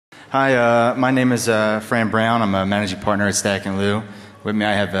Hi, my name is Fran Brown. I'm a managing partner at Stach & Lou. With me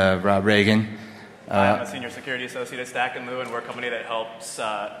I have Ragan. I'm a senior security associate at Stach & Lou, and we're a company that helps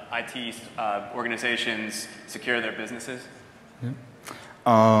IT organizations secure their businesses.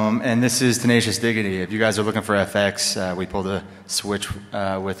 Yeah. And this is Tenacious Diggity. If you guys are looking for FX, we pulled a switch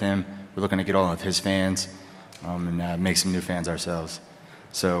with him. We're looking to get all of his fans and make some new fans ourselves.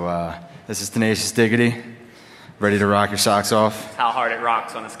 So this is Tenacious Diggity. Ready to rock your socks off? It's how hard it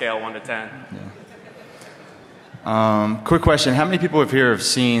rocks on a scale of 1 to 10. Yeah. Quick question. How many people here have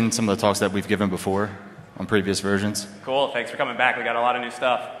seen some of the talks that we've given before on previous versions? Cool. Thanks for coming back. We got a lot of new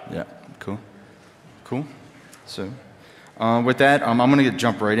stuff. Yeah. Cool. Cool. So with that, I'm going to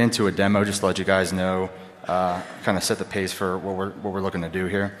jump right into a demo just to let you guys know, kind of set the pace for what we're looking to do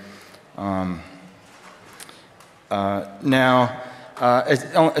here. Now,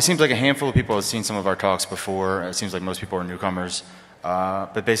 it seems like a handful of people have seen some of our talks before. It seems like most people are newcomers.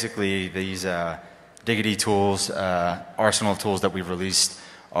 But basically, these Diggity tools, arsenal of tools that we've released,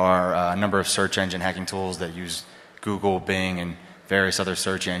 are a number of search engine hacking tools that use Google, Bing, and various other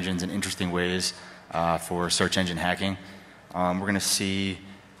search engines in interesting ways for search engine hacking. We're going to see,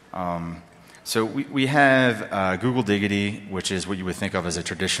 so we have Google Diggity, which is what you would think of as a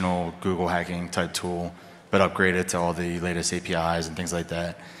traditional Google hacking type tool, but upgraded to all the latest APIs and things like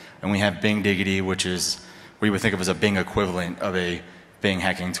that. And we have Bing Diggity, which is what you would think of as a Bing equivalent of a Bing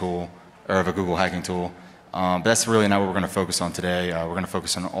hacking tool, or of a Google hacking tool. But that's really not what we're going to focus on today. We're going to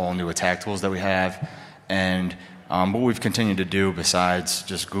focus on all new attack tools that we have. And what we've continued to do besides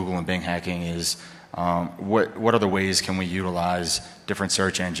just Google and Bing hacking is what other ways can we utilize different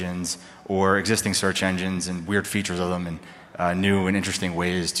search engines or existing search engines and weird features of them and new and interesting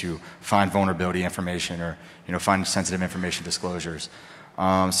ways to find vulnerability information or find sensitive information disclosures.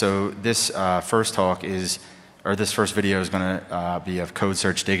 So this first talk is, or this first video is going to be of Code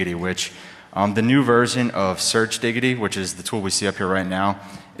Search Diggity, which the new version of Search Diggity, which is the tool we see up here right now,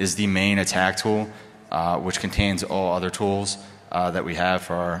 is the main attack tool, which contains all other tools that we have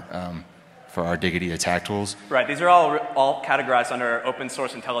for our Diggity attack tools. Right. These are all categorized under open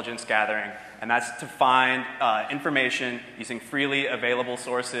source intelligence gathering, and that's to find information using freely available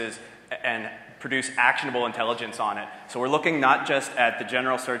sources and produce actionable intelligence on it. So we're looking not just at the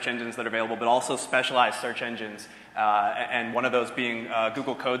general search engines that are available, but also specialized search engines, and one of those being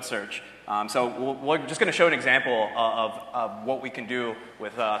Google Code Search. So we're just going to show an example of what we can do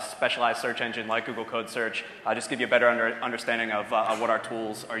with a specialized search engine like Google Code Search, just give you a better understanding of what our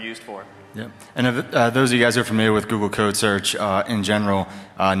tools are used for. Yeah. And if, those of you guys who are familiar with Google Code Search in general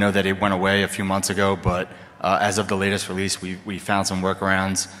know that it went away a few months ago, but as of the latest release, we found some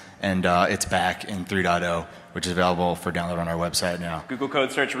workarounds, and it's back in 3.0, which is available for download on our website now. Google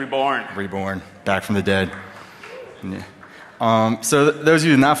Code Search Reborn. Reborn, back from the dead. Yeah. So those of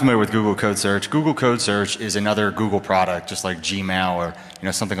you not familiar with Google Code Search is another Google product, just like Gmail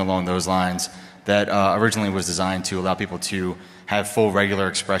or something along those lines, that originally was designed to allow people to have full regular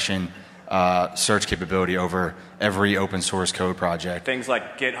expression search capability over every open source code project. Things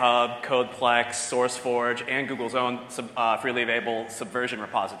like GitHub, CodePlex, SourceForge, and Google's own freely available Subversion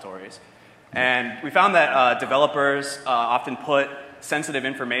repositories. And we found that developers often put sensitive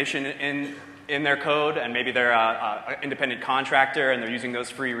information in their code, and maybe they're an independent contractor and they're using those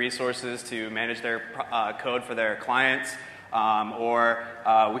free resources to manage their code for their clients. Or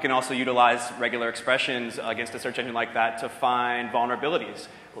we can also utilize regular expressions against a search engine like that to find vulnerabilities,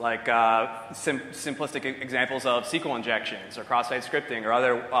 like simplistic examples of SQL injections or cross-site scripting or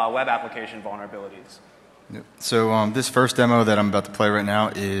other web application vulnerabilities. Yep. So this first demo that I'm about to play right now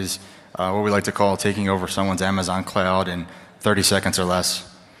is what we like to call taking over someone's Amazon cloud in 30 seconds or less.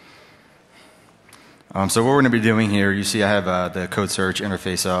 So what we're going to be doing here, you see I have the Code Search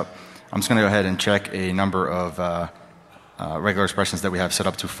interface up. I'm just going to go ahead and check a number of regular expressions that we have set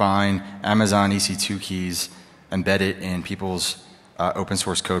up to find Amazon EC2 keys embedded in people's open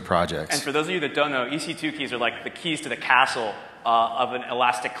source code projects. And for those of you that don't know, EC2 keys are like the keys to the castle of an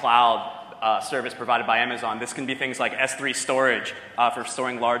elastic cloud service provided by Amazon. This can be things like S3 storage for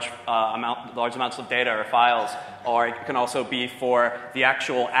storing large amounts of data or files, or it can also be for the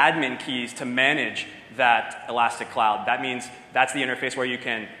actual admin keys to manage that elastic cloud. That means that's the interface where you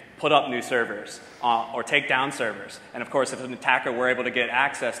can put up new servers or take down servers. And of course, if an attacker were able to get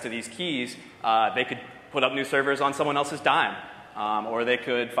access to these keys, they could put up new servers on someone else's dime, or they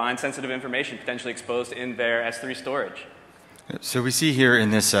could find sensitive information potentially exposed in their S3 storage. So we see here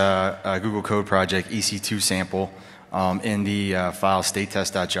in this Google Code project EC2 sample in the file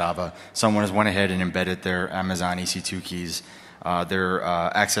statetest.java, someone has went ahead and embedded their Amazon EC2 keys, their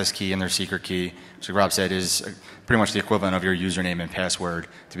access key and their secret key, which Rob said is pretty much the equivalent of your username and password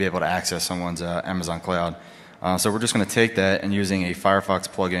to be able to access someone's Amazon cloud. So we're just going to take that and using a Firefox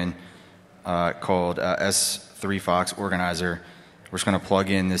plugin called S3 Fox Organizer, we're just going to plug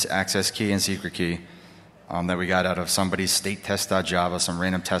in this access key and secret key that we got out of somebody's statetest.java, some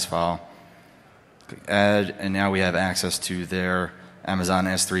random test file. Add, and now we have access to their Amazon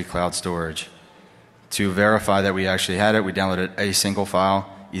S3 cloud storage. To verify that we actually had it, we downloaded a single file,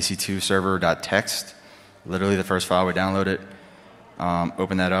 ec2 server.txt, literally the first file we downloaded.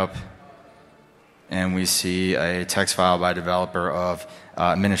 Open that up, and we see a text file by developer of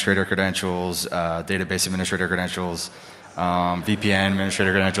administrator credentials, database administrator credentials, VPN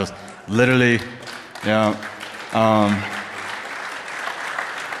administrator credentials. Literally,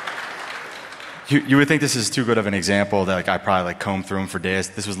 you would think this is too good of an example that I probably combed through them for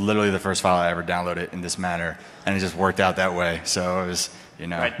days. This was literally the first file I ever downloaded in this manner, and it just worked out that way. So it was,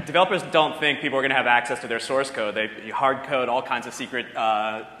 Right. Developers don't think people are going to have access to their source code. They hard code all kinds of secret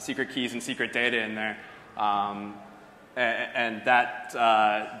keys and secret data in there, and that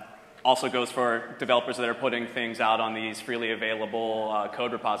also goes for developers that are putting things out on these freely available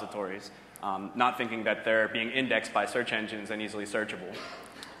code repositories, not thinking that they're being indexed by search engines and easily searchable.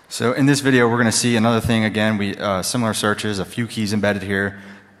 So in this video, we're going to see another thing again. Similar searches, a few keys embedded here,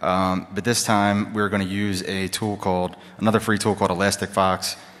 but this time we're going to use another free tool called Elastic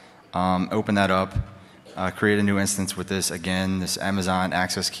Fox. Open that up, create a new instance with this Amazon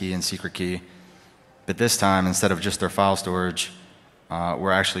access key and secret key. But this time, instead of just their file storage,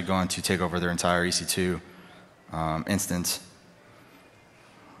 we're actually going to take over their entire EC2 instance.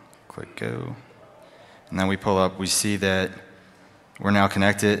 Click go, and then we pull up. We see that we're now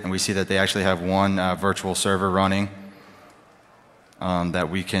connected, and we see that they actually have one virtual server running that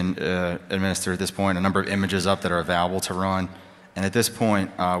we can administer at this point, a number of images up that are available to run. And at this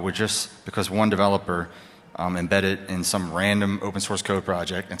point, because one developer embedded in some random open source code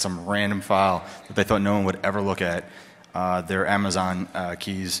project and some random file that they thought no one would ever look at, their Amazon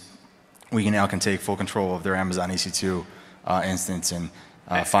keys, we now can take full control of their Amazon EC2 instance and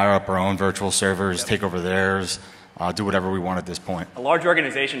fire up our own virtual servers, take over theirs, do whatever we want at this point. A large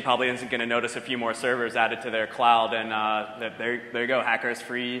organization probably isn't going to notice a few more servers added to their cloud, and there you go, hackers,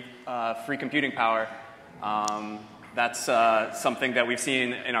 free computing power. That's something that we've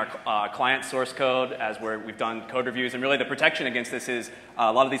seen in our client source code as we've done code reviews, and really the protection against this is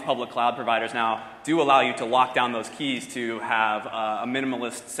a lot of these public cloud providers now do allow you to lock down those keys to have a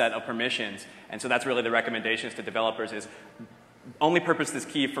minimalist set of permissions, and so that's really the recommendations to developers is only purpose this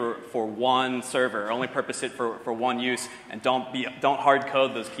key for one server, only purpose it for one use, and don't hard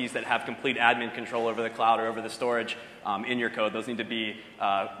code those keys that have complete admin control over the cloud or over the storage in your code. Those need to be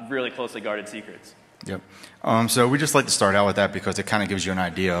really closely guarded secrets. Yep. So we just like to start out with that because it kind of gives you an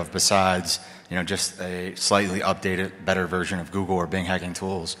idea of, besides just a slightly updated, better version of Google or Bing hacking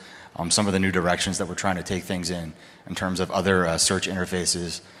tools, some of the new directions that we're trying to take things in terms of other search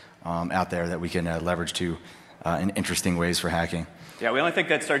interfaces out there that we can leverage in interesting ways for hacking. Yeah, we only think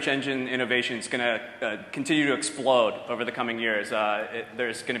that search engine innovation is going to continue to explode over the coming years.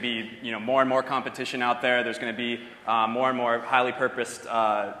 There's going to be more and more competition out there. There's going to be more and more highly purposed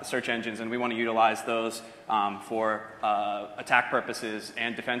search engines, and we want to utilize those for attack purposes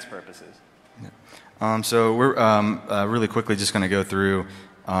and defense purposes. Yeah. So we're really quickly just going to go through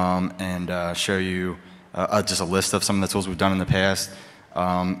and show you just a list of some of the tools we've done in the past.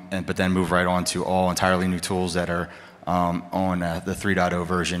 But then move right on to all entirely new tools that are on the 3.0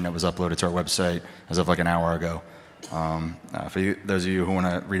 version that was uploaded to our website as of like an hour ago. For those of you who want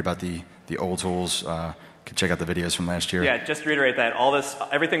to read about the old tools, can check out the videos from last year. Yeah, just to reiterate that,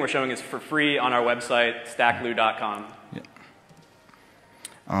 everything we're showing is for free on our website, stacklu.com.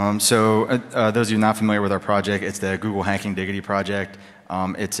 Yeah. So those of you not familiar with our project, it's the Google Hacking Diggity project.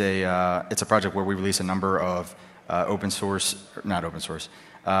 It's a project where we release a number of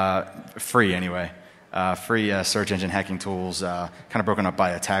free anyway, free search engine hacking tools, kind of broken up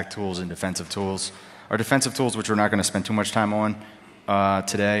by attack tools and defensive tools. Our defensive tools, which we're not going to spend too much time on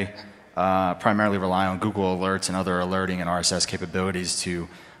today, primarily rely on Google alerts and other alerting and RSS capabilities to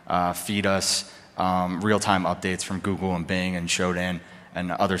feed us real-time updates from Google and Bing and Shodan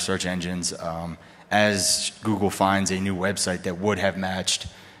and other search engines as Google finds a new website that would have matched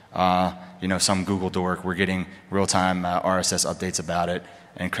some Google dork. We're getting real-time RSS updates about it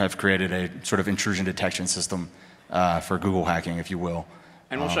and have created a sort of intrusion detection system for Google hacking, if you will.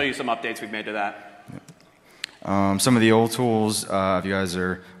 And we'll show you some updates we've made to that. Some of the old tools, if you guys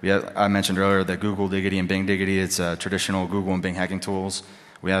I mentioned earlier that Google Diggity and Bing Diggity, it's traditional Google and Bing hacking tools.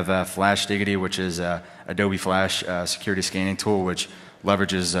 We have Flash Diggity, which is Adobe Flash security scanning tool, which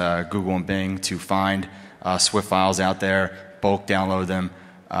leverages Google and Bing to find Swift files out there, bulk download them,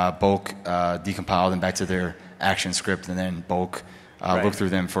 bulk decompile them back to their action script, and then bulk look through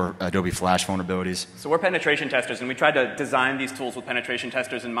them for Adobe Flash vulnerabilities. So we're penetration testers, and we tried to design these tools with penetration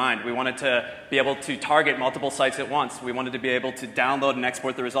testers in mind. We wanted to be able to target multiple sites at once. We wanted to be able to download and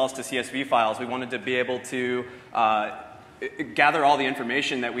export the results to CSV files. We wanted to be able to gather all the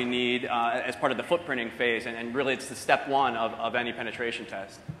information that we need as part of the footprinting phase, and really it's the step one of any penetration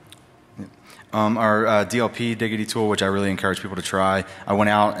test. Our DLP Diggity tool, which I really encourage people to try, I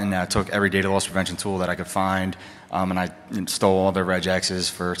went out and took every data loss prevention tool that I could find, and I stole all their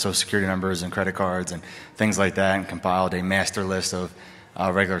regexes for social security numbers and credit cards and things like that, and compiled a master list of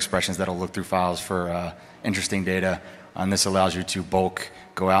regular expressions that'll look through files for interesting data. And this allows you to bulk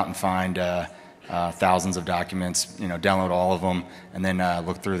go out and find thousands of documents, download all of them, and then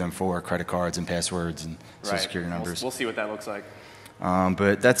look through them for creded cards and passwords and social security numbers. We'll see what that looks like.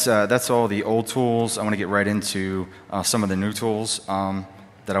 But that's all the old tools. I want to get right into some of the new tools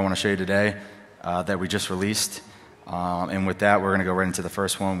that I want to show you today that we just released. And with that, we're going to go right into the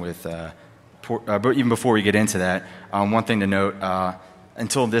first one with, but even before we get into that, one thing to note,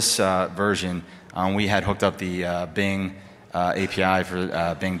 until this version, we had hooked up the Bing API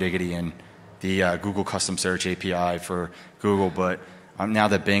for Bing Diggity and the Google Custom Search API for Google, but now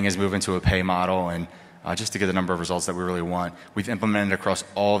that Bing is moving to a pay model, and just to get the number of results that we really want, we've implemented across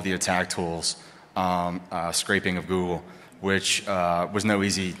all of the attack tools scraping of Google, which was no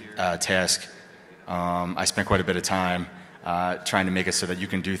easy task. I spent quite a bit of time trying to make it so that you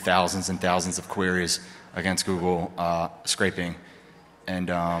can do thousands and thousands of queries against Google scraping and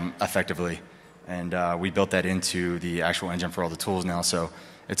effectively. And we built that into the actual engine for all the tools now, so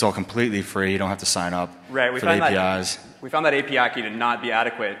it's all completely free. You don't have to sign up for the APIs. We found that API key to not be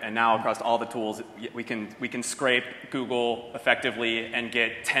adequate, and now across all the tools, we can scrape Google effectively and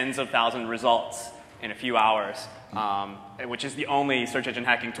get tens of thousands of results in a few hours, which is the only search engine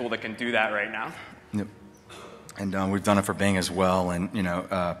hacking tool that can do that right now. Yep. And we've done it for Bing as well. And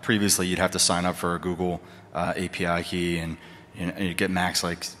previously you'd have to sign up for a Google API key, and you get max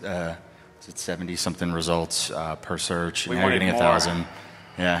 70 something results per search. And now you're getting 1,000.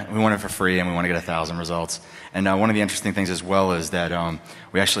 Yeah, we want it for free, and we want to get 1,000 results. And one of the interesting things as well is that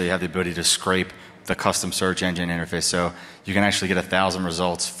we actually have the ability to scrape the custom search engine interface. So you can actually get 1,000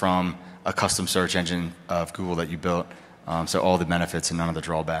 results from a custom search engine of Google that you built. So all the benefits and none of the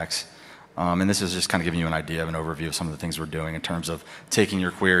drawbacks. And this is just kind of giving you an idea of an overview of some of the things we're doing in terms of taking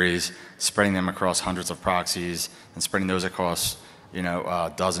your queries, spreading them across hundreds of proxies, and spreading those across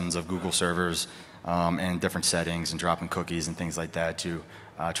dozens of Google servers and different settings, and dropping cookies and things like that to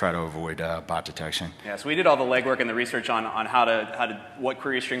try to avoid bot detection. Yeah, so we did all the legwork and the research on what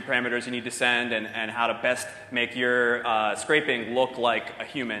query string parameters you need to send, and how to best make your scraping look like a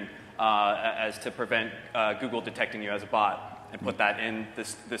human as to prevent Google detecting you as a bot, and put that in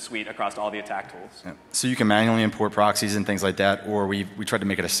this suite across all the attack tools. Yeah. So you can manually import proxies and things like that, or we tried to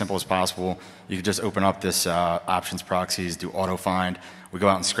make it as simple as possible. You could just open up this options proxies, do auto find. We go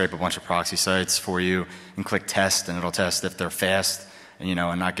out and scrape a bunch of proxy sites for you, and click test, and it'll test if they're fast, and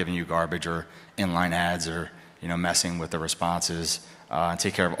not giving you garbage or inline ads, or messing with the responses, and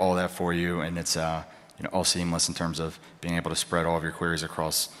take care of all that for you. And it's all seamless in terms of being able to spread all of your queries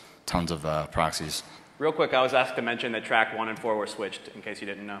across tons of proxies. Real quick, I was asked to mention that track 1 and 4 were switched, in case you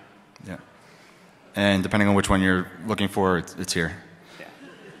didn't know. Yeah. And depending on which one you're looking for, it's here.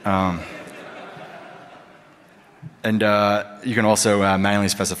 Yeah. And you can also manually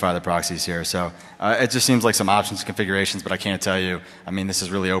specify the proxies here. So it just seems like some options and configurations, but I can't tell you. I mean, this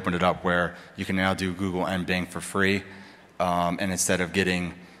has really opened it up where you can now do Google and Bing for free. And instead of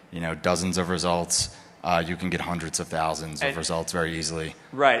getting dozens of results, you can get hundreds of thousands of results very easily.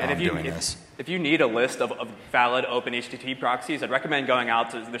 Right, and if you need a list of valid open HTTP proxies, I'd recommend going out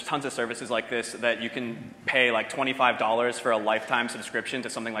to, there's tons of services like this that you can pay like $25 for a lifetime subscription to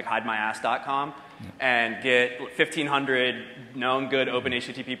something like hidemyass.com and get 1,500 known good open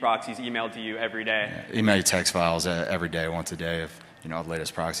HTTP proxies emailed to you every day. Yeah, email you text files every day, once a day of the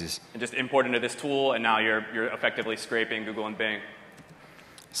latest proxies. And just import into this tool, and now you're effectively scraping Google and Bing.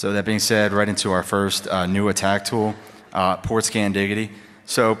 So that being said, right into our first new attack tool, Port Scan Diggity.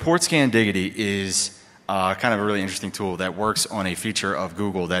 So Port Scan Diggity is kind of a really interesting tool that works on a feature of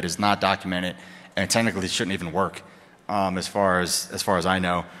Google that is not documented and technically shouldn't even work as far as I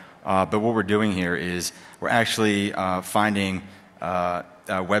know. But what we're doing here is we're actually finding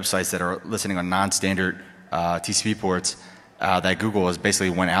websites that are listening on non-standard TCP ports that Google has basically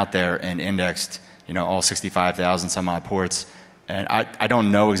went out there and indexed all 65,000 some odd ports. And I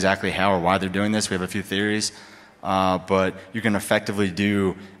don't know exactly how or why they're doing this. We have a few theories. But you can effectively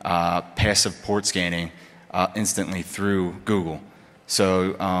do passive port scanning instantly through Google.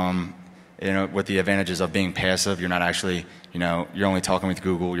 So, with the advantages of being passive, you're not actually, you're only talking with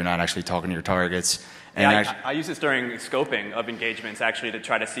Google, you're not actually talking to your targets. And I use this during scoping of engagements actually to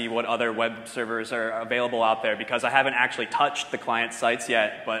try to see what other web servers are available out there, because I haven't actually touched the client sites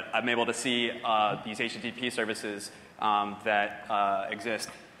yet, but I'm able to see these HTTP services that exist.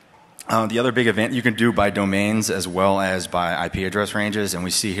 The other big event you can do by domains as well as by IP address ranges, and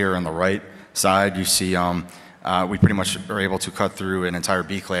we see here on the right side, you see we pretty much are able to cut through an entire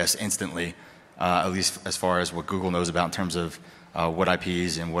B class instantly, at least as far as what Google knows about in terms of what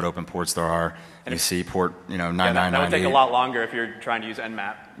IPs and what open ports there are. And you see port, 9998. That would take a lot longer if you're trying to use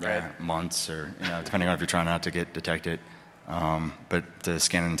Nmap, right? Yeah, months, or depending on if you're trying not to get detected. But to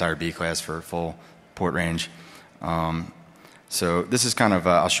scan an entire B class for full port range. So this is kind of,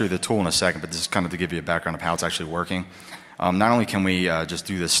 I'll show you the tool in a second, but this is kind of to give you a background of how it's actually working. Not only can we just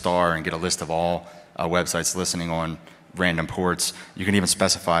do this star and get a list of all websites listening on random ports, you can even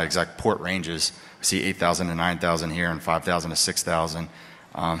specify exact port ranges. We see 8,000 to 9,000 here and 5,000 to 6,000.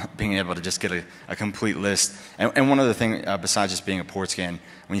 Being able to just get a complete list. And one other thing, besides just being a port scan,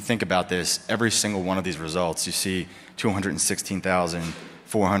 when you think about this, every single one of these results, you see 216,000,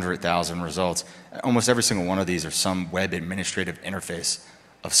 400,000 results. Almost every single one of these are some web administrative interface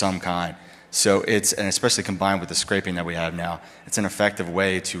of some kind. So it's, and especially combined with the scraping that we have now, it's an effective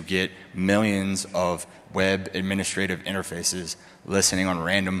way to get millions of web administrative interfaces listening on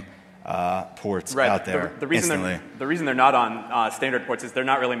random ports out there the reason they're not on standard ports is they're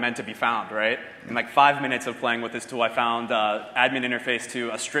not really meant to be found, right? In like 5 minutes of playing with this tool, I found admin interface to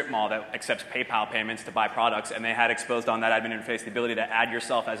a strip mall that accepts PayPal payments to buy products, and they had exposed on that admin interface the ability to add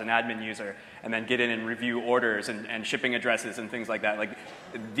yourself as an admin user and then get in and review orders and shipping addresses and things like that. Like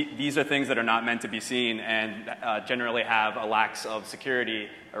these are things that are not meant to be seen and generally have a lack of security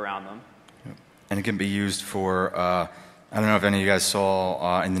around them. And it can be used for I don't know if any of you guys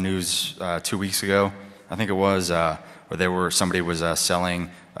saw in the news 2 weeks ago, I think it was, where somebody was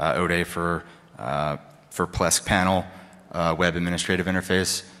selling ODE for Plesk panel web administrative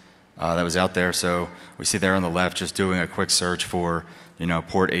interface that was out there. So we see there on the left just doing a quick search for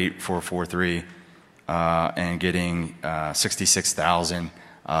port 8443 and getting 66,000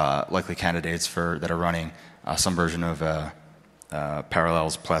 likely candidates that are running some version of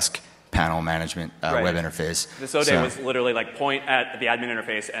Parallels Plesk panel management web interface. This ODE was literally like point at the admin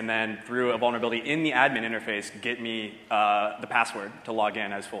interface and then through a vulnerability in the admin interface get me the password to log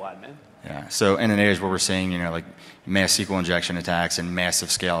in as full admin. Yeah, so in an age where we're seeing like mass SQL injection attacks and massive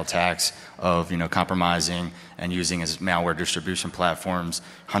scale attacks of compromising and using as malware distribution platforms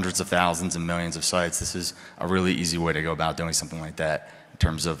hundreds of thousands and millions of sites, this is a really easy way to go about doing something like that in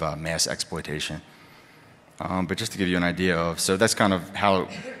terms of mass exploitation. But just to give you an idea of, so that's kind of how it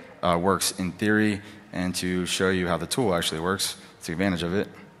works in theory, and to show you how the tool actually works, take advantage of it.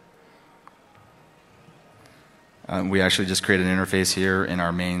 We actually just created an interface here in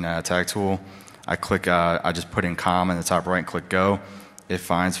our main tag tool. I just put in com in the top right and click go. It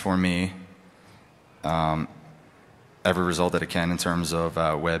finds for me every result that it can in terms of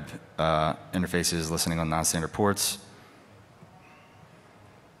web interfaces listening on non-standard ports.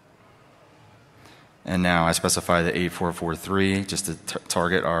 And now I specify the 8443 just to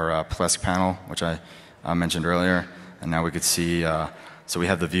target our Plesk panel, which I mentioned earlier. And now we could see, so we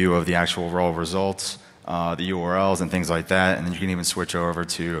have the view of the actual raw results, the URLs and things like that. And then you can even switch over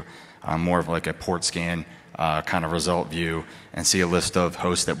to more of like a port scan kind of result view and see a list of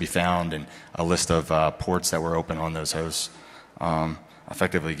hosts that we found and a list of ports that were open on those hosts,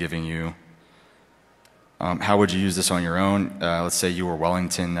 effectively giving you how would you use this on your own. Let's say you were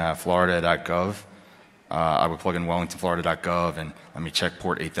wellingtonflorida.gov. I would plug in wellingtonflorida.gov and let me check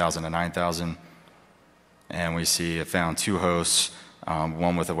port 8,000 to 9,000. And we see I found two hosts,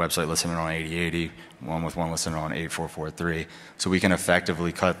 one with a website listening on 8080, one with one listening on 8443. So we can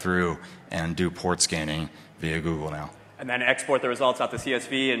effectively cut through and do port scanning via Google now. And then export the results out to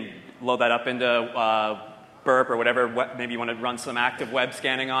CSV and load that up into Burp or whatever. Maybe you want to run some active web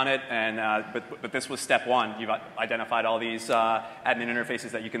scanning on it. And but this was step one. You've identified all these admin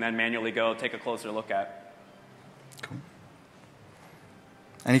interfaces that you can then manually go take a closer look at. Cool.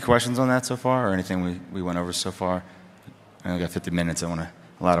 Any questions on that so far, or anything we went over so far? I only got 50 minutes. I want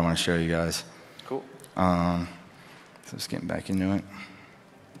to show you guys. Cool. So just getting back into it.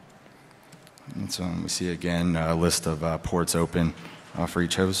 And so we see again a list of ports open for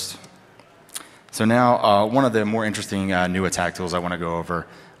each host. So now one of the more interesting new attack tools I want to go over,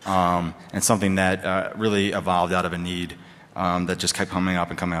 and something that really evolved out of a need that just kept coming up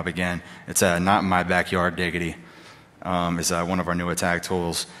and coming up again. It's not in my backyard diggity. Is one of our new attack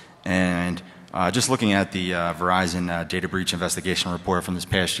tools, and just looking at the Verizon data breach investigation report from this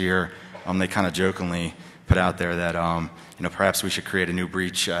past year, they kind of jokingly put out there that perhaps we should create a new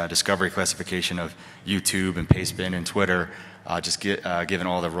breach discovery classification of YouTube and Pastebin and Twitter, given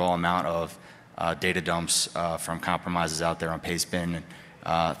all the raw amount of data dumps from compromises out there on Pastebin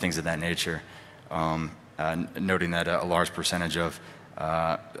and things of that nature. Noting that a large percentage of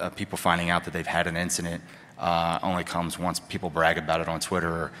people finding out that they've had an incident only comes once people brag about it on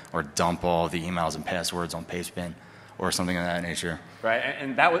Twitter or dump all the emails and passwords on Pastebin or something of that nature. Right,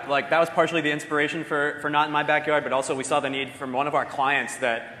 and that was partially the inspiration for Not in My Backyard, but also we saw the need from one of our clients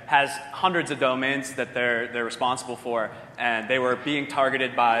that has hundreds of domains that they're responsible for, and they were being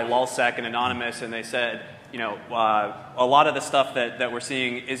targeted by lulzsec and Anonymous, and they said, a lot of the stuff that we're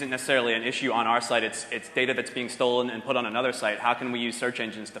seeing isn't necessarily an issue on our site. It's data that's being stolen and put on another site. How can we use search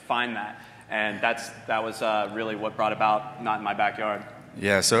engines to find that? And that was really what brought about Not in My Backyard.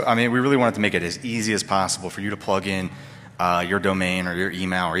 Yeah, so we really wanted to make it as easy as possible for you to plug in your domain or your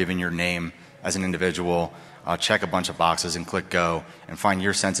email or even your name as an individual, check a bunch of boxes and click go and find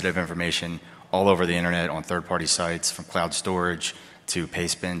your sensitive information all over the internet on third-party sites, from cloud storage to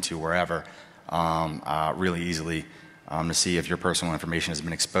Pastebin to wherever, really easily to see if your personal information has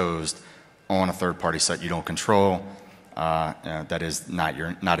been exposed on a third-party site you don't control, that is not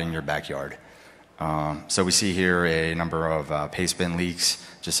in your backyard. So we see here a number of Pastebin leaks,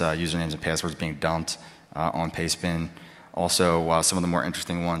 just usernames and passwords being dumped on Pastebin. Also, some of the more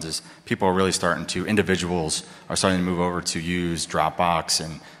interesting ones is individuals are starting to move over to use Dropbox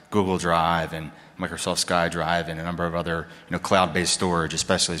and Google Drive and Microsoft SkyDrive and a number of other cloud-based storage,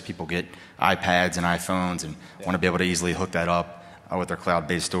 especially as people get iPads and iPhones and want to be able to easily hook that up with their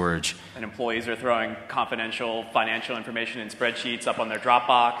cloud-based storage. And employees are throwing confidential financial information in spreadsheets up on their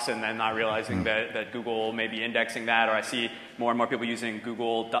Dropbox and then not realizing that Google may be indexing that. Or I see more and more people using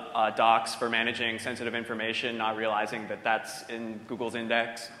Google Docs for managing sensitive information, not realizing that that's in Google's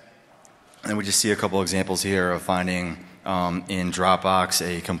index. And we just see a couple examples here of finding in Dropbox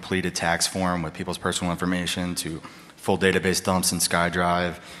a completed tax form with people's personal information, to full database dumps in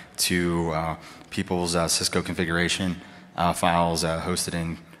SkyDrive, to people's Cisco configuration files hosted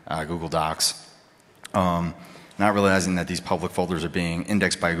in Google Docs. Not realizing that these public folders are being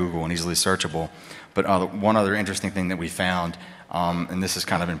indexed by Google and easily searchable. But one other interesting thing that we found, and this is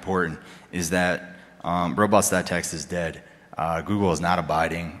kind of important, is that robots.txt is dead. Google is not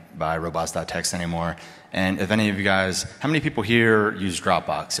abiding by robots.txt anymore. And if any of you guys, how many people here use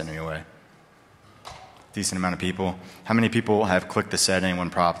Dropbox in any way? Decent amount of people. How many people have clicked the setting when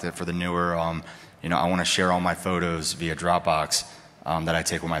prompted for the newer, I want to share all my photos via Dropbox that I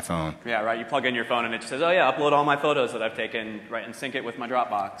take with my phone? Yeah, right. You plug in your phone and it just says, oh yeah, upload all my photos that I've taken, right, and sync it with my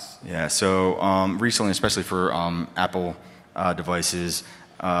Dropbox. Yeah, so recently, especially for Apple devices,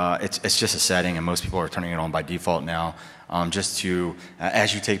 it's just a setting, and most people are turning it on by default now. Just to,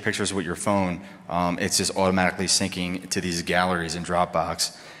 as you take pictures with your phone, it's just automatically syncing to these galleries in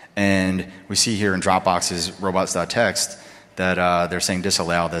Dropbox. And we see here in Dropbox's robots.txt that they're saying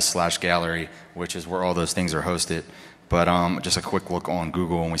disallow this /gallery, which is where all those things are hosted. But just a quick look on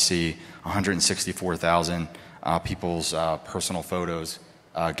Google, and we see 164,000 people's personal photos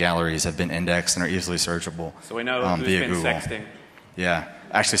galleries have been indexed and are easily searchable. So we know who's been Google. sexting. Yeah,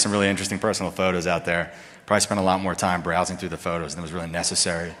 actually some really interesting personal photos out there. Probably spent a lot more time browsing through the photos than was really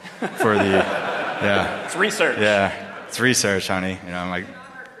necessary for the, yeah. It's research. Yeah, it's research, honey. I'm like,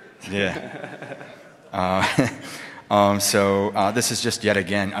 yeah. So this is just yet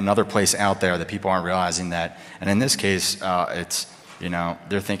again another place out there that people aren't realizing that. And in this case, it's,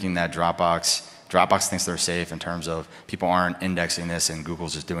 they're thinking that Dropbox thinks they're safe in terms of people aren't indexing this and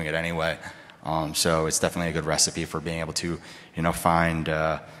Google's just doing it anyway. So it's definitely a good recipe for being able to, find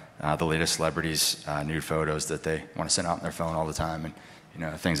the latest celebrities' nude photos that they want to send out on their phone all the time,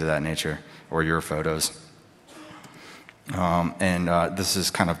 and things of that nature, or your photos. This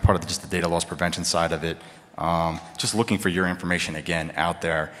is kind of part of just the data loss prevention side of it. Just looking for your information again out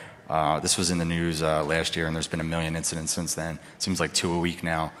there. This was in the news last year, and there's been 1 million incidents since then. It seems like 2 a week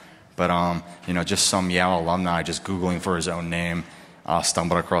now. But just some Yale alumni just Googling for his own name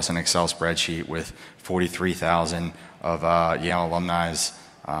stumbled across an Excel spreadsheet with 43,000 of Yale alumni's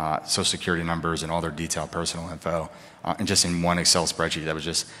social security numbers and all their detailed personal info, and just in one Excel spreadsheet that was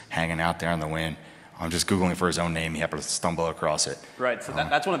just hanging out there in the wind. Just Googling for his own name, he happened to stumble across it. Right, so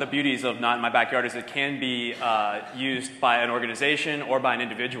that's one of the beauties of Not in My Backyard, is it can be used by an organization or by an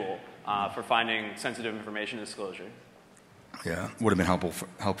individual for finding sensitive information disclosure. Yeah, would have been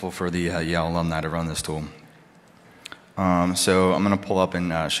helpful for the Yale alumni to run this tool. So I'm going to pull up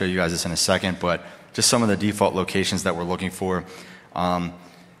and show you guys this in a second, but just some of the default locations that we're looking for.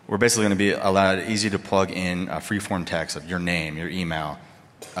 We're we're basically going to be allowed easy to plug in free-form text of your name, your email,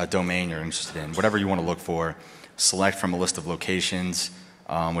 a domain you're interested in, whatever you want to look for. Select from a list of locations,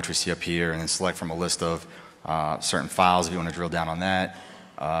 which we see up here, and then select from a list of certain files if you want to drill down on that,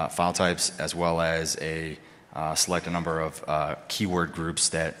 file types, as well as select a number of keyword groups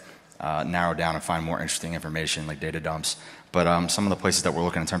that narrow down and find more interesting information like data dumps. But some of the places that we're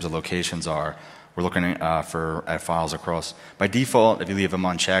looking in terms of locations we're looking at files across. By default, if you leave them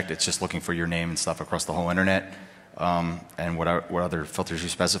unchecked, it's just looking for your name and stuff across the whole internet, and what other filters you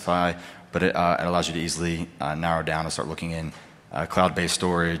specify. But it allows you to easily narrow down and start looking in cloud-based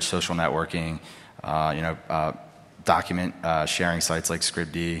storage, social networking, document sharing sites like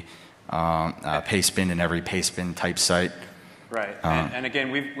Scribd, Pastebin and every Pastebin type site. Right, and again,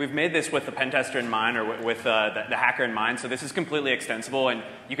 we've made this with the pen tester in mind, or with the hacker in mind, so this is completely extensible, and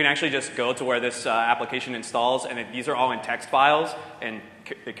you can actually just go to where this application installs, and these are all in text files, and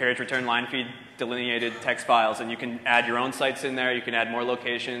the carriage return line feed delineated text files, and you can add your own sites in there, you can add more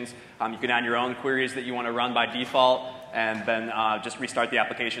locations, you can add your own queries that you want to run by default, and then just restart the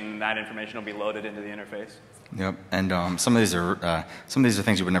application, and that information will be loaded into the interface. Yep, and some of these are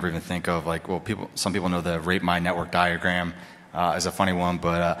things you would never even think of. Like, well, some people know the rate my network diagram is a funny one,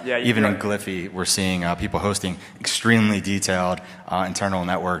 but even in Gliffy, we're seeing people hosting extremely detailed internal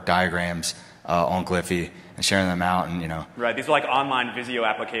network diagrams on Gliffy and sharing them out, and Right, these are like online Visio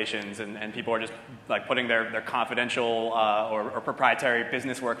applications, and people are just like putting their confidential or proprietary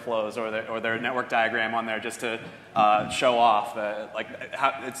business workflows or their network diagram on there just to show off.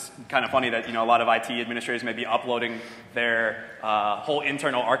 It's kind of funny that a lot of IT administrators may be uploading their whole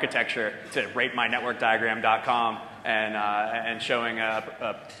internal architecture to ratemynetworkdiagram.com and showing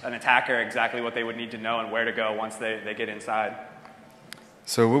an attacker exactly what they would need to know and where to go once they get inside.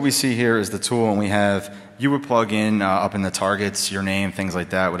 So what we see here is the tool, and we have, you would plug in up in the targets, your name, things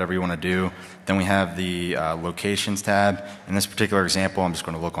like that, whatever you want to do. Then we have the locations tab. In this particular example, I'm just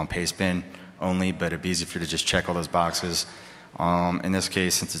going to look on Pastebin only, but it'd be easy for you to just check all those boxes. In this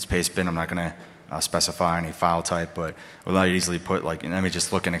case, since it's Pastebin, I'm not going to specify any file type, but we'll allow you to easily put, like, let me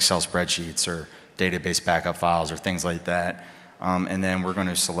just look in Excel spreadsheets or database backup files or things like that. And then we're going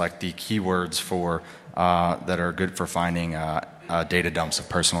to select the keywords that are good for finding data dumps of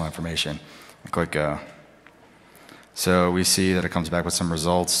personal information. Click go. So we see that it comes back with some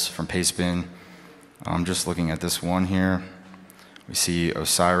results from Pastebin. I'm just looking at this one here. We see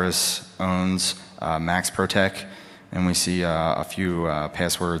Osiris owns Max Protect, and we see a few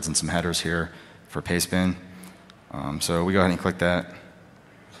passwords and some headers here for Pastebin. So we go ahead and click that,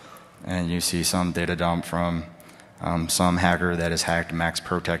 and you see some data dump from some hacker that has hacked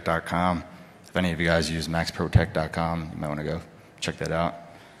maxprotect.com. If any of you guys use maxprotect.com, you might want to go check that out.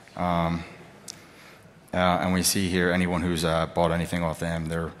 And we see here anyone who's bought anything off them,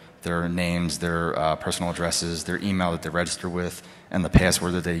 their names, their personal addresses, their email that they registered with, and the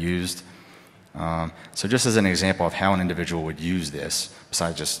password that they used. So just as an example of how an individual would use this,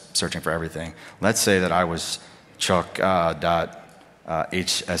 besides just searching for everything, let's say that I was chuck.hsu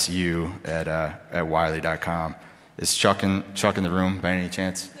at wiley.com. Is Chuck in the room by any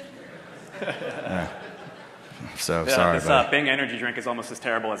chance? So sorry. This Bing energy drink is almost as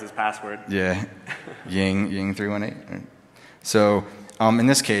terrible as his password. Yeah, Ying 318. So in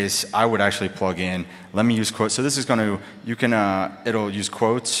this case, I would actually plug in. Let me use quotes. So this is going to it'll use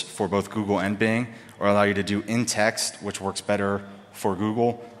quotes for both Google and Bing, or allow you to do in text, which works better for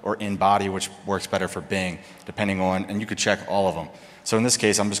Google, or in body, which works better for Bing, depending on. And you could check all of them. So in this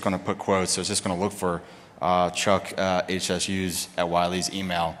case, I'm just going to put quotes. So it's just going to look for Chuck HSU's at Wiley's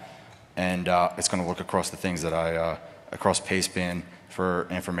email. And it's going to look across the things that across Pastebin for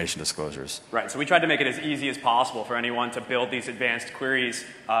information disclosures. Right, so we tried to make it as easy as possible for anyone to build these advanced queries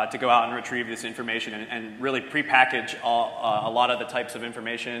to go out and retrieve this information and really prepackage a lot of the types of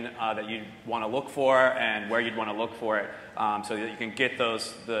information that you'd want to look for and where you'd want to look for it so that you can get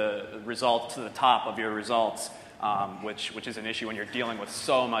the results to the top of your results, which is an issue when you're dealing with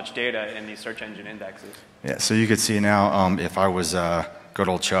so much data in these search engine indexes. Yeah, so you could see now if I was good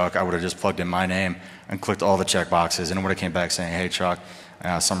old Chuck, I would have just plugged in my name and clicked all the check boxes, and it would have came back saying, hey Chuck,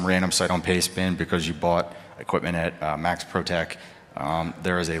 some random site on Pastebin because you bought equipment at Max Protect.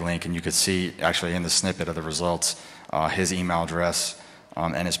 There is a link, and you could see actually in the snippet of the results his email address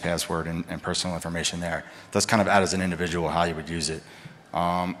and his password and personal information there. That's kind of out as an individual how you would use it.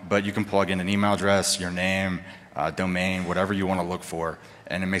 But you can plug in an email address, your name, domain, whatever you want to look for,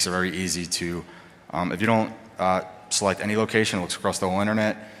 and it makes it very easy to, if you don't select any location, it looks across the whole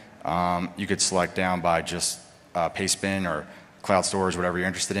internet. You could select down by just Pastebin or cloud storage, whatever you're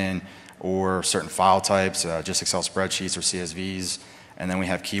interested in, or certain file types, just Excel spreadsheets or CSVs, And then we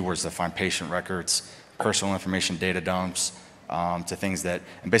have keywords that find patient records, personal information data dumps, to things that,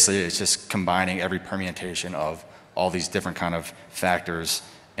 and basically it's just combining every permutation of all these different kind of factors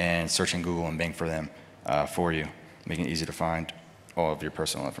and searching Google and Bing for them for you, making it easy to find all of your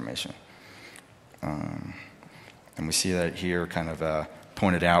personal information. And we see that here kind of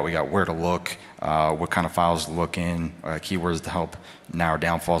pointed out. We got where to look, what kind of files to look in, keywords to help narrow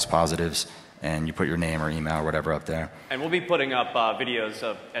down false positives, and you put your name or email or whatever up there. And we'll be putting up videos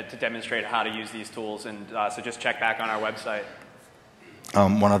to demonstrate how to use these tools, and so just check back on our website.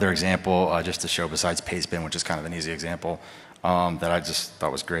 One other example, just to show besides Pastebin, which is kind of an easy example, that I just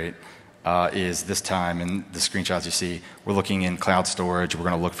thought was great, is this time in the screenshots you see, we're looking in cloud storage. We're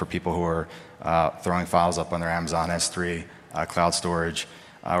going to look for people who are throwing files up on their Amazon S3 cloud storage.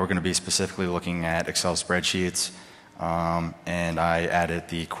 We're going to be specifically looking at Excel spreadsheets, and I added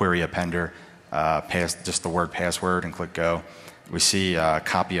the query appender, just the word password, and click go. We see a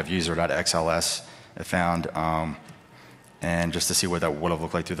copy of user.xls it found, and just to see what that would have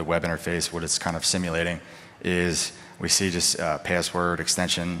looked like through the web interface, what it's kind of simulating is we see just password,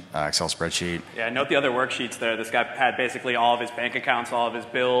 extension, Excel spreadsheet. Yeah, note the other worksheets there. This guy had basically all of his bank accounts, all of his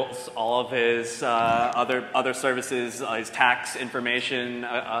bills, all of his other services, his tax information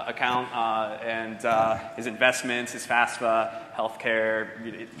account, and his investments, his FAFSA, healthcare,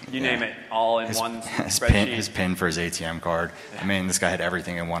 you name it, all in one spreadsheet. His PIN for his ATM card. I mean, this guy had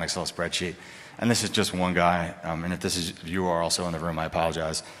everything in one Excel spreadsheet. And this is just one guy. And if you are also in the room, I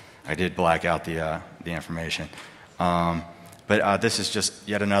apologize. I did black out the information. But this is just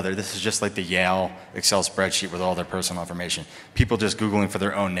yet another. This is just like the Yale Excel spreadsheet with all their personal information. People just Googling for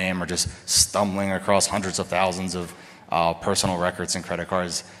their own name or just stumbling across hundreds of thousands of personal records and credit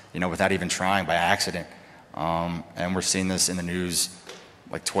cards, without even trying by accident. And we're seeing this in the news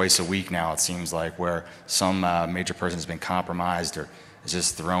like twice a week now, it seems like, where some major person has been compromised or is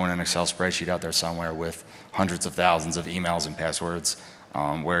just throwing an Excel spreadsheet out there somewhere with hundreds of thousands of emails and passwords,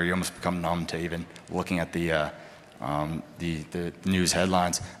 where you almost become numb to even looking at the news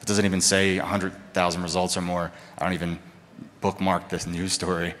headlines. It doesn't even say 100,000 results or more. I don't even bookmark this news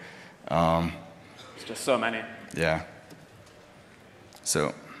story. It's just so many. Yeah.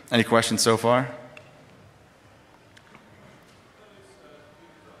 So, any questions so far?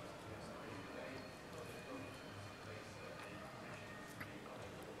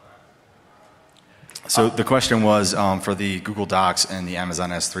 So the question was for the Google Docs and the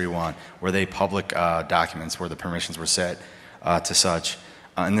Amazon S3 one, were they public documents where the permissions were set to such?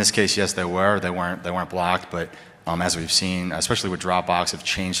 In this case, yes, they were. They weren't blocked, but as we've seen, especially with Dropbox, have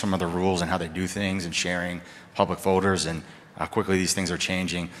changed some of the rules and how they do things and sharing public folders and how quickly these things are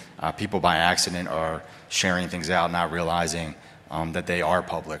changing. People by accident are sharing things out, not realizing that they are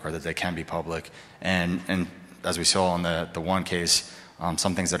public or that they can be public. And as we saw in the one case,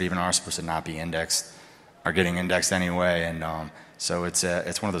 some things that even are supposed to not be indexed are getting indexed anyway, and so it's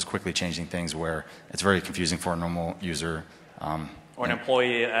one of those quickly changing things where it's very confusing for a normal user. Or an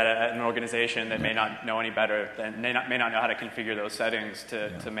employee at an organization that may not know any better, may not know how to configure those settings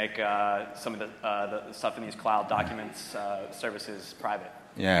to make some of the stuff in these cloud documents services private.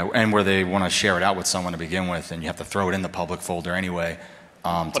 Yeah, and where they want to share it out with someone to begin with, and you have to throw it in the public folder anyway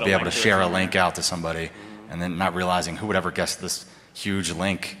to be able to share a link out to somebody, and then not realizing who would ever guess this huge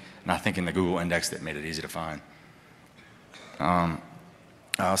link, not thinking the Google index that made it easy to find.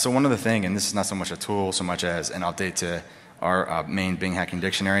 So one other thing, and this is not so much a tool so much as an update to our main Bing hacking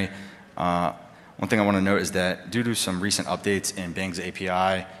dictionary. One thing I want to note is that due to some recent updates in Bing's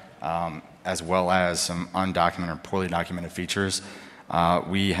API, as well as some undocumented or poorly documented features,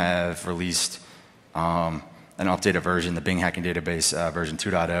 we have released an updated version, the Bing hacking database version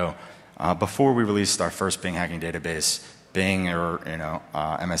 2.0. Before we released our first Bing hacking database, Bing or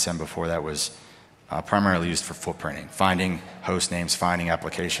MSN before that was primarily used for footprinting, finding host names, finding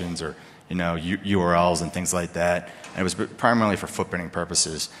applications, or URLs and things like that. And it was primarily for footprinting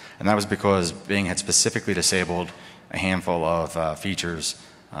purposes, and that was because Bing had specifically disabled a handful of features,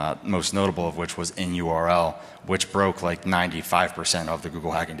 most notable of which was in URL, which broke like 95% of the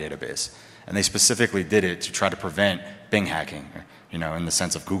Google hacking database. And they specifically did it to try to prevent Bing hacking, in the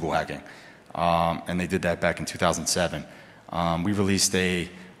sense of Google hacking. And they did that back in 2007. We released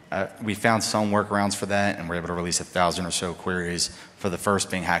we found some workarounds for that, and we're able to release 1,000 or so queries for the first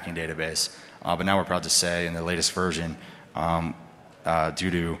Bing hacking database. But now we're proud to say in the latest version,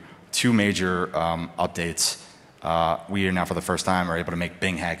 due to two major updates, we are now for the first time are able to make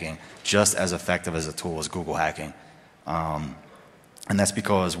Bing hacking just as effective as a tool as Google hacking. And that's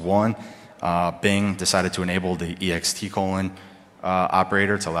because, one, Bing decided to enable the ext: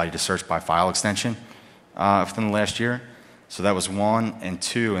 operator to allow you to search by file extension within the last year. So that was 1, and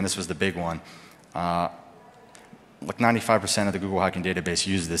 2, and this was the big one. Like 95% of the Google hacking database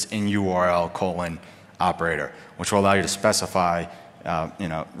uses this in URL : operator, which will allow you to specify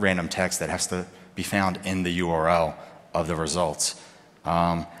random text that has to be found in the URL of the results.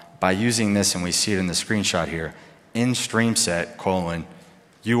 By using this, and we see it in the screenshot here, in stream set :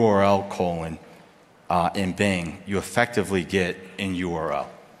 URL : in Bing, you effectively get in URL.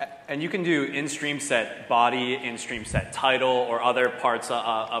 And you can do in-stream set body, in-stream set title, or other parts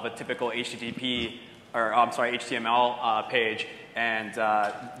of a typical HTTP, or I'm sorry, HTML page. And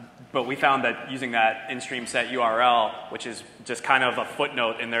but we found that using that in-stream set URL, which is just kind of a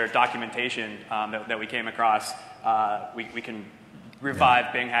footnote in their documentation that we came across, we can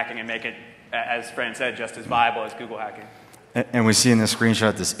revive Bing hacking and make it, as Fran said, just as viable as Google hacking. And we see in this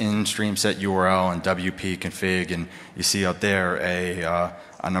screenshot this in-stream set URL and WP config, and you see out there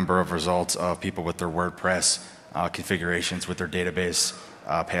a number of results of people with their WordPress configurations with their database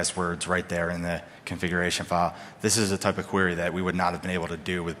passwords right there in the configuration file. This is a type of query that we would not have been able to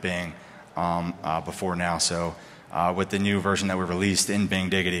do with Bing before now. So with the new version that we released in Bing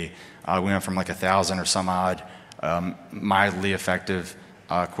Diggity, we went from like 1,000 or some odd mildly effective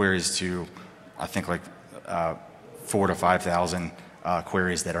queries to, I think, like 4,000 to 5,000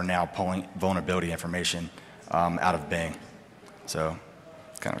 queries that are now pulling vulnerability information out of Bing. So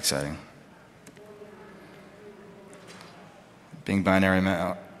it's kind of exciting. Bing binary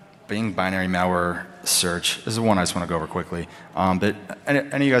malware search. This is one I just want to go over quickly. But any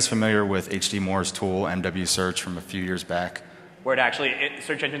of you guys familiar with HD Moore's tool, MW Search, from a few years back? Where it actually,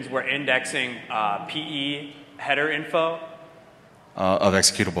 search engines were indexing PE header info of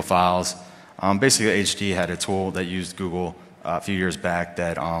executable files. Basically, HD had a tool that used Google a few years back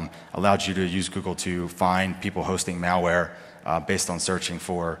that allowed you to use Google to find people hosting malware based on searching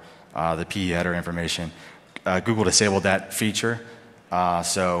for the PE header information. Google disabled that feature,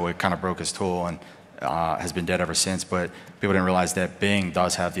 so it kind of broke his tool and has been dead ever since. But people didn't realize that Bing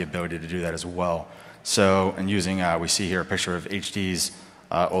does have the ability to do that as well. So, and using, we see here a picture of HD's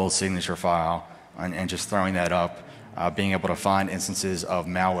old signature file, and just throwing that up, being able to find instances of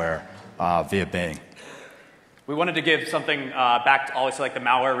malware via Bing. We wanted to give something back to always like the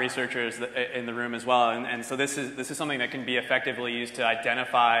malware researchers in the room as well, and so this is something that can be effectively used to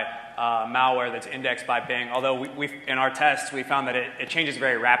identify malware that's indexed by Bing. Although in our tests we found that it changes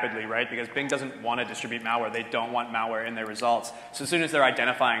very rapidly, right? Because Bing doesn't want to distribute malware; they don't want malware in their results. So as soon as they're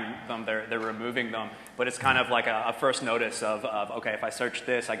identifying them, they're removing them. But it's kind of like a first notice of okay, if I search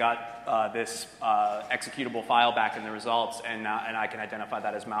this, I got this executable file back in the results, and I can identify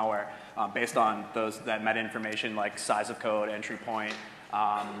that as malware based on that meta information like size of code, entry point,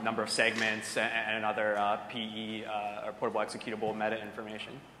 number of segments, and other PE or portable executable meta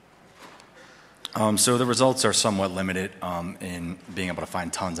information. So the results are somewhat limited in being able to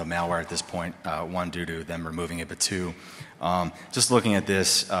find tons of malware at this point. One, due to them removing it, but two, just looking at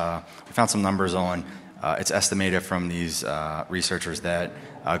this, we found some numbers on. It's estimated from these researchers that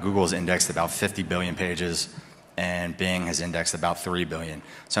Google has indexed about 50 billion pages, and Bing has indexed about 3 billion.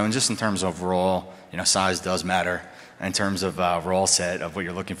 So just in terms of raw, size does matter. In terms of raw set of what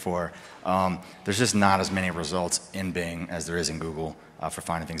you're looking for, there's just not as many results in Bing as there is in Google for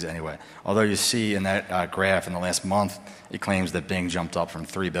finding things anyway. Although you see in that graph in the last month, it claims that Bing jumped up from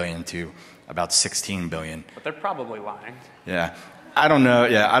 3 billion to about 16 billion. But they're probably lying. Yeah. I don't know.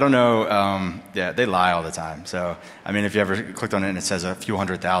 Yeah, I don't know. Yeah, they lie all the time. So, I mean, if you ever clicked on it and it says a few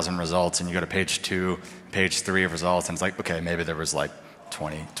 100,000 results, and you go to page 2, page 3 of results, and it's like, okay, maybe there was like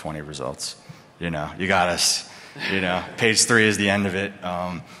 20 results. You got us. Page 3 is the end of it.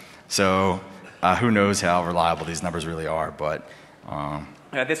 So, who knows how reliable these numbers really are? But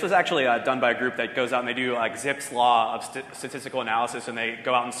yeah, this was actually done by a group that goes out and they do like Zipf's law of statistical analysis, and they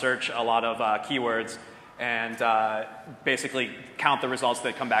go out and search a lot of keywords and basically count the results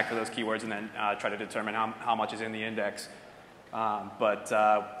that come back for those keywords, and then try to determine how much is in the index. But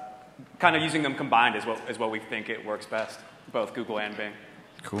kind of using them combined is what we think it works best, both Google and Bing.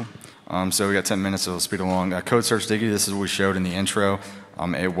 Cool. So we got 10 minutes, so we'll speed along. Code Search Diggity, this is what we showed in the intro.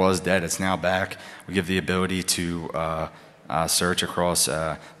 It was dead. It's now back. We give the ability to search across.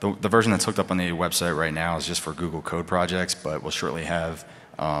 The version that's hooked up on the website right now is just for Google Code projects, but we'll shortly have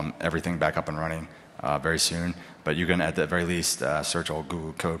everything back up and running very soon. But you can, at the very least, search all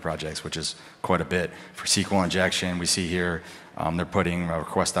Google Code projects, which is quite a bit. For SQL injection, we see here they're putting a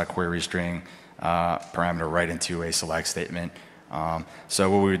request.query string parameter right into a select statement.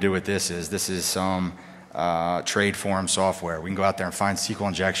 So what we would do with this is some trade form software. We can go out there and find SQL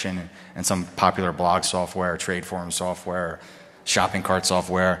injection and some popular blog software, trade form software, shopping cart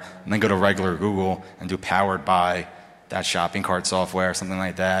software, and then go to regular Google and do powered by that shopping cart software, something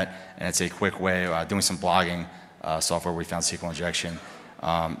like that, and it's a quick way doing some blogging software. We found SQL injection.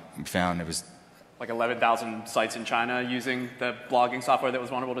 We found it was like 11,000 sites in China using the blogging software that was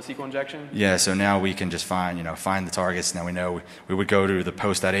vulnerable to SQL injection? Yeah, so now we can just find the targets. Now we know we would go to the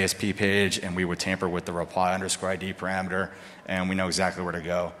post.asp page and we would tamper with the reply_ID parameter, and we know exactly where to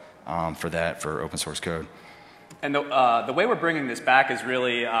go for open source code. And the way we're bringing this back is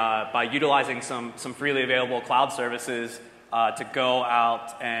really by utilizing some freely available cloud services to go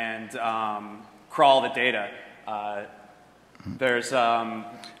out and crawl the data. There's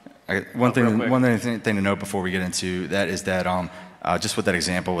one thing to note before we get into that is that just with that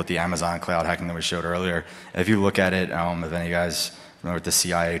example with the Amazon cloud hacking that we showed earlier, if you look at it, if any of you guys remember the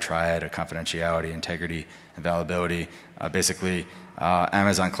CIA triad of confidentiality, integrity, availability, basically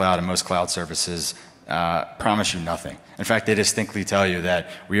Amazon cloud and most cloud services promise you nothing. In fact, they distinctly tell you that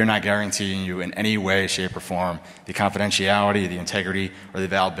we are not guaranteeing you in any way, shape, or form the confidentiality, the integrity, or the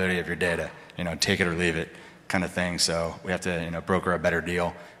availability of your data. Take it or leave it kind of thing. So we have to broker a better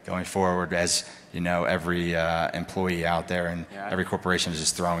deal going forward, as every employee out there and every corporation is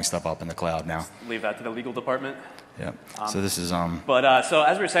just throwing stuff up in the cloud now. Leave that to the legal department. Yeah. So this is so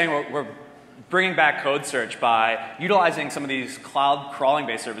as we were saying, we're bringing back code search by utilizing some of these cloud crawling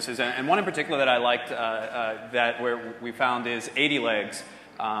based services, and one in particular that I liked that where we found is 80 Legs.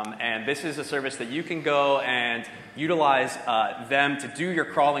 And this is a service that you can go and utilize them to do your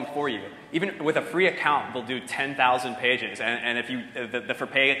crawling for you. Even with a free account, they'll do 10,000 pages. And if you, the for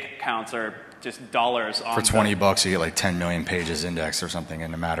pay accounts are just dollars on. For $20, you get like 10 million pages indexed or something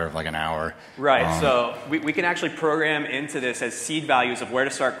in a matter of like an hour. Right. So we can actually program into this as seed values of where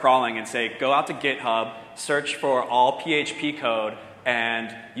to start crawling and say, go out to GitHub, search for all PHP code,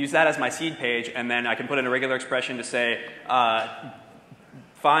 and use that as my seed page. And then I can put in a regular expression to say,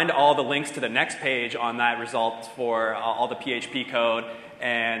 find all the links to the next page on that result for all the PHP code,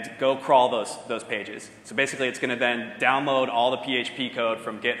 and go crawl those pages. So basically it's going to then download all the PHP code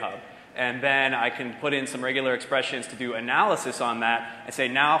from GitHub. And then I can put in some regular expressions to do analysis on that and say,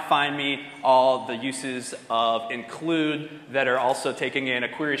 now find me all the uses of include that are also taking in a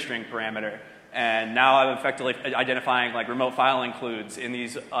query string parameter. And now I'm effectively identifying like remote file includes in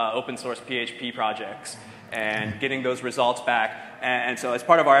these open source PHP projects and getting those results back. And so as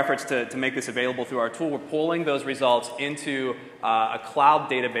part of our efforts to make this available through our tool, we're pulling those results into a cloud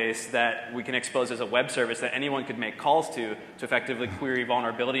database that we can expose as a web service that anyone could make calls to effectively query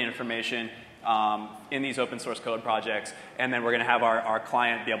vulnerability information in these open source code projects. And then we're going to have our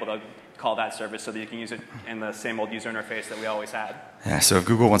client be able to call that service so that you can use it in the same old user interface that we always had. Yeah, so if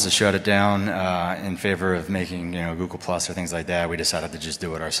Google wants to shut it down in favor of making Google Plus or things like that, we decided to just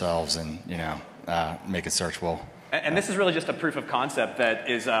do it ourselves and make it searchable. And this is really just a proof of concept that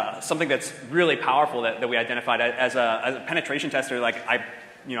is something that's really powerful that we identified as a penetration tester. Like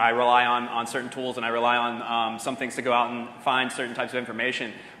I rely on certain tools and I rely on some things to go out and find certain types of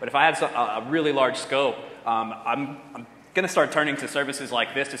information. But if I have a really large scope, I'm going to start turning to services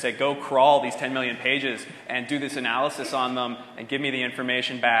like this to say, go crawl these 10 million pages and do this analysis on them and give me the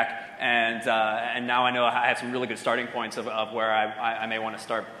information back. And now I know I have some really good starting points of where I may want to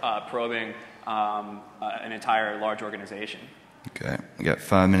start probing an entire large organization. Okay, we got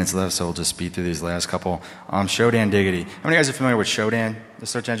 5 minutes left, so we'll just speed through these last couple. Shodan Diggity. How many of you guys are familiar with Shodan, the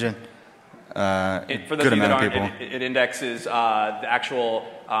search engine? For those of you that aren't, it indexes the actual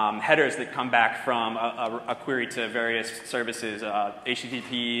headers that come back from a query to various services,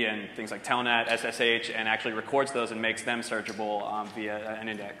 HTTP and things like Telnet, SSH, and actually records those and makes them searchable via an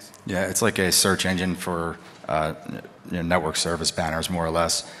index. Yeah, it's like a search engine for network service banners, more or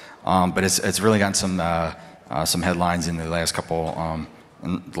less. But it's really gotten some headlines in the last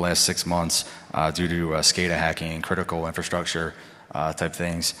in the last 6 months due to SCADA hacking, critical infrastructure type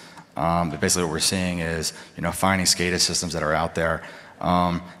things. But basically what we're seeing is, finding SCADA systems that are out there.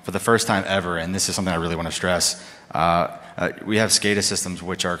 For the first time ever, and this is something I really want to stress, we have SCADA systems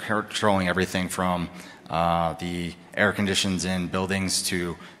which are controlling everything from the air conditions in buildings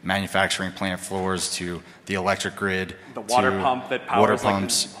to manufacturing plant floors to the electric grid. The water pump that powers water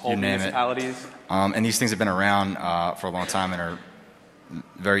pumps, like whole you name municipalities. And these things have been around for a long time and are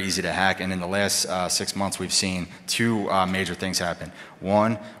very easy to hack. And in the last 6 months, we've seen two major things happen.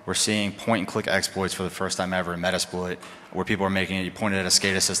 One, we're seeing point-and-click exploits for the first time ever in Metasploit, where people are making it, you point it at a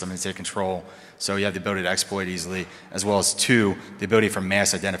SCADA system and take control. So you have the ability to exploit easily, as well as two, the ability for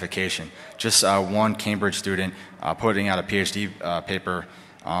mass identification. Just one Cambridge student putting out a PhD paper,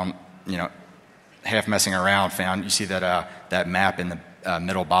 half messing around, found, you see that map in the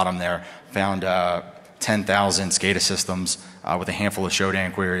middle bottom there, found 10,000 SCADA systems with a handful of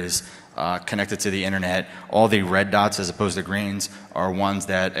Shodan queries connected to the internet. All the red dots as opposed to greens are ones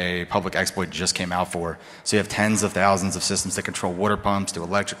that a public exploit just came out for. So you have tens of thousands of systems that control water pumps to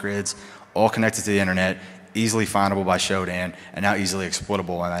electric grids, all connected to the internet, easily findable by Shodan, and now easily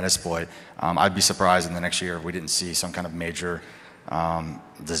exploitable in that exploit. I'd be surprised in the next year if we didn't see some kind of major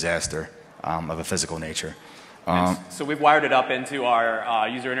disaster of a physical nature. So we've wired it up into our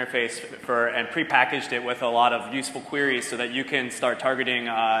user interface and prepackaged it with a lot of useful queries so that you can start targeting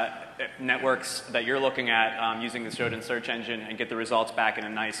networks that you're looking at using the Shodan search engine and get the results back in a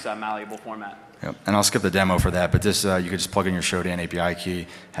nice, malleable format. Yep. And I'll skip the demo for that, but this you could just plug in your Shodan API key,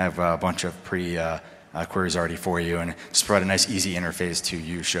 have a bunch of queries already for you, and just provide a nice, easy interface to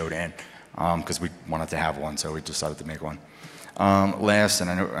use Shodan because we wanted to have one, so we decided to make one. Last, and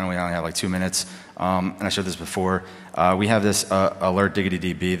I know we only have like 2 minutes, and I showed this before, we have this alert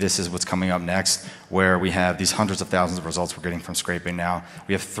Diggity DB. This is what's coming up next, where we have these hundreds of thousands of results we're getting from scraping now.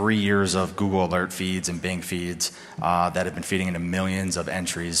 We have 3 years of Google alert feeds and Bing feeds that have been feeding into millions of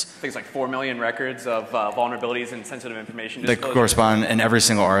entries. Things like 4 million records of vulnerabilities and sensitive information That correspond, and every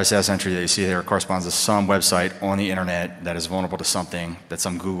single RSS entry that you see there corresponds to some website on the internet that is vulnerable to something that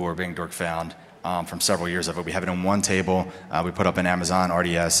some Google or Bing dork found. From several years of it. We have it in one table. We put up an Amazon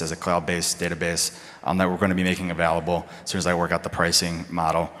RDS as a cloud-based database that we're going to be making available as soon as I work out the pricing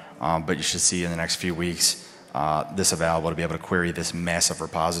model. But you should see in the next few weeks this available to be able to query this massive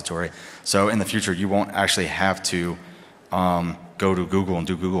repository. So in the future, you won't actually have to go to Google and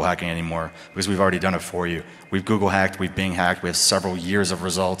do Google hacking anymore because we've already done it for you. We've Google hacked, we've Bing hacked, we have several years of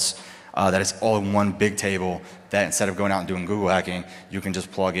results. That it's all in one big table that instead of going out and doing Google hacking, you can just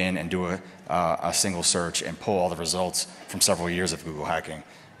plug in and do a single search and pull all the results from several years of Google hacking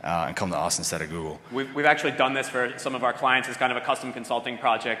and come to us instead of Google. We've actually done this for some of our clients as kind of a custom consulting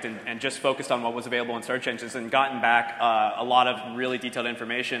project and just focused on what was available in search engines and gotten back a lot of really detailed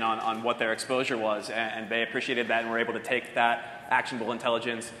information on what their exposure was, and they appreciated that and were able to take that actionable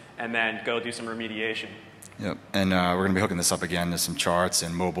intelligence and then go do some remediation. Yep, and we're going to be hooking this up again to some charts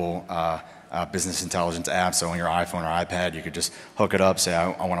and mobile business intelligence apps. So on your iPhone or iPad, you could just hook it up, say,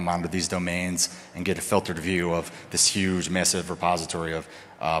 I want to monitor these domains, and get a filtered view of this huge, massive repository of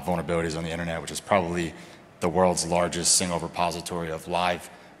vulnerabilities on the internet, which is probably the world's largest single repository of live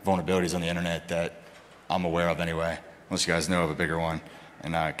vulnerabilities on the internet that I'm aware of anyway, unless you guys know of a bigger one,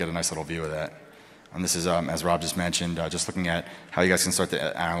 and get a nice little view of that. And this is, as Rob just mentioned, just looking at how you guys can start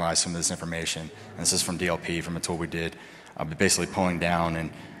to analyze some of this information. And this is from DLP, from a tool we did, basically pulling down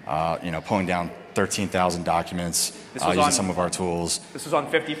and pulling down 13,000 documents using some of our tools. This was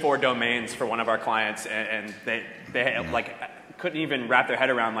on 54 domains for one of our clients, and they like couldn't even wrap their head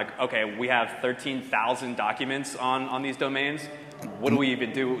around, like, okay, we have 13,000 documents on these domains. What do we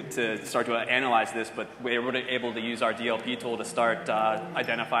even do to start to analyze this? But we were able to use our DLP tool to start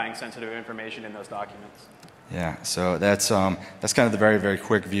identifying sensitive information in those documents. Yeah, so that's kind of the very, very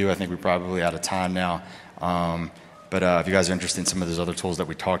quick view. I think we're probably out of time now. But if you guys are interested in some of those other tools that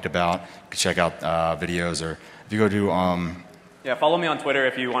we talked about, you can check out videos, or if you go to yeah, follow me on Twitter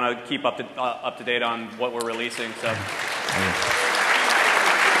if you want to keep up to date on what we're releasing. So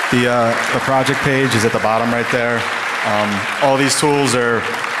the project page is at the bottom right there. All these tools are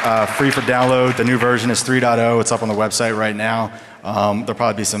free for download. The new version is 3.0. It's up on the website right now. There'll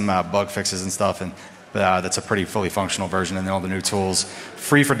probably be some bug fixes and stuff, and that's a pretty fully functional version, and then all the new tools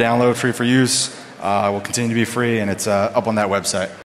free for download, free for use. Will continue to be free, and it's up on that website.